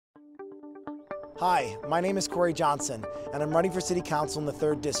Hi, my name is Corey Johnson, and I'm running for City Council in the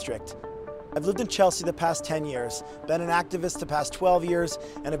 3rd District. I've lived in Chelsea the past 10 years, been an activist the past 12 years,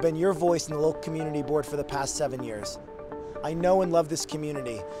 and have been your voice in the local community board for the past 7 years. I know and love this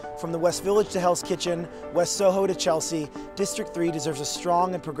community. From the West Village to Hell's Kitchen, West Soho to Chelsea, District 3 deserves a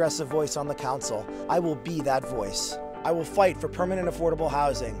strong and progressive voice on the council. I will be that voice. I will fight for permanent affordable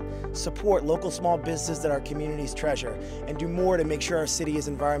housing, support local small businesses that our communities treasure, and do more to make sure our city is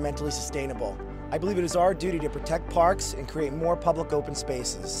environmentally sustainable. I believe it is our duty to protect parks and create more public open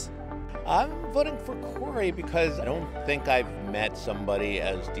spaces. I'm voting for Corey because I don't think I've met somebody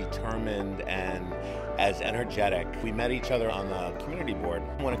as determined and as energetic. We met each other on the community board.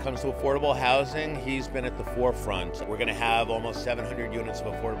 When it comes to affordable housing, he's been at the forefront. We're going to have almost 700 units of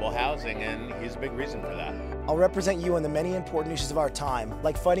affordable housing, and he's a big reason for that. I'll represent you on the many important issues of our time,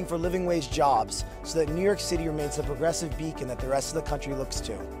 like fighting for living wage jobs, so that New York City remains the progressive beacon that the rest of the country looks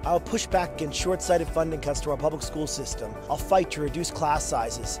to. I'll push back against short-sighted funding cuts to our public school system. I'll fight to reduce class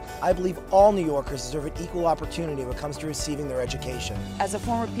sizes. I believe all New Yorkers deserve an equal opportunity when it comes to receiving their education. As a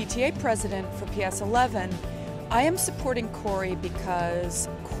former PTA president for PS 11, I am supporting Corey because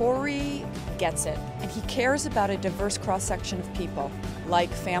Corey gets it, and he cares about a diverse cross-section of people,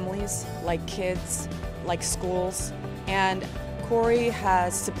 like families, like kids, like schools, and Corey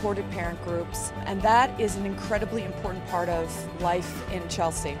has supported parent groups, and that is an incredibly important part of life in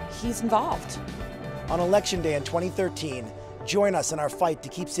Chelsea. He's involved. On Election Day in 2013, join us in our fight to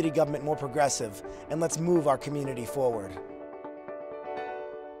keep city government more progressive, and let's move our community forward.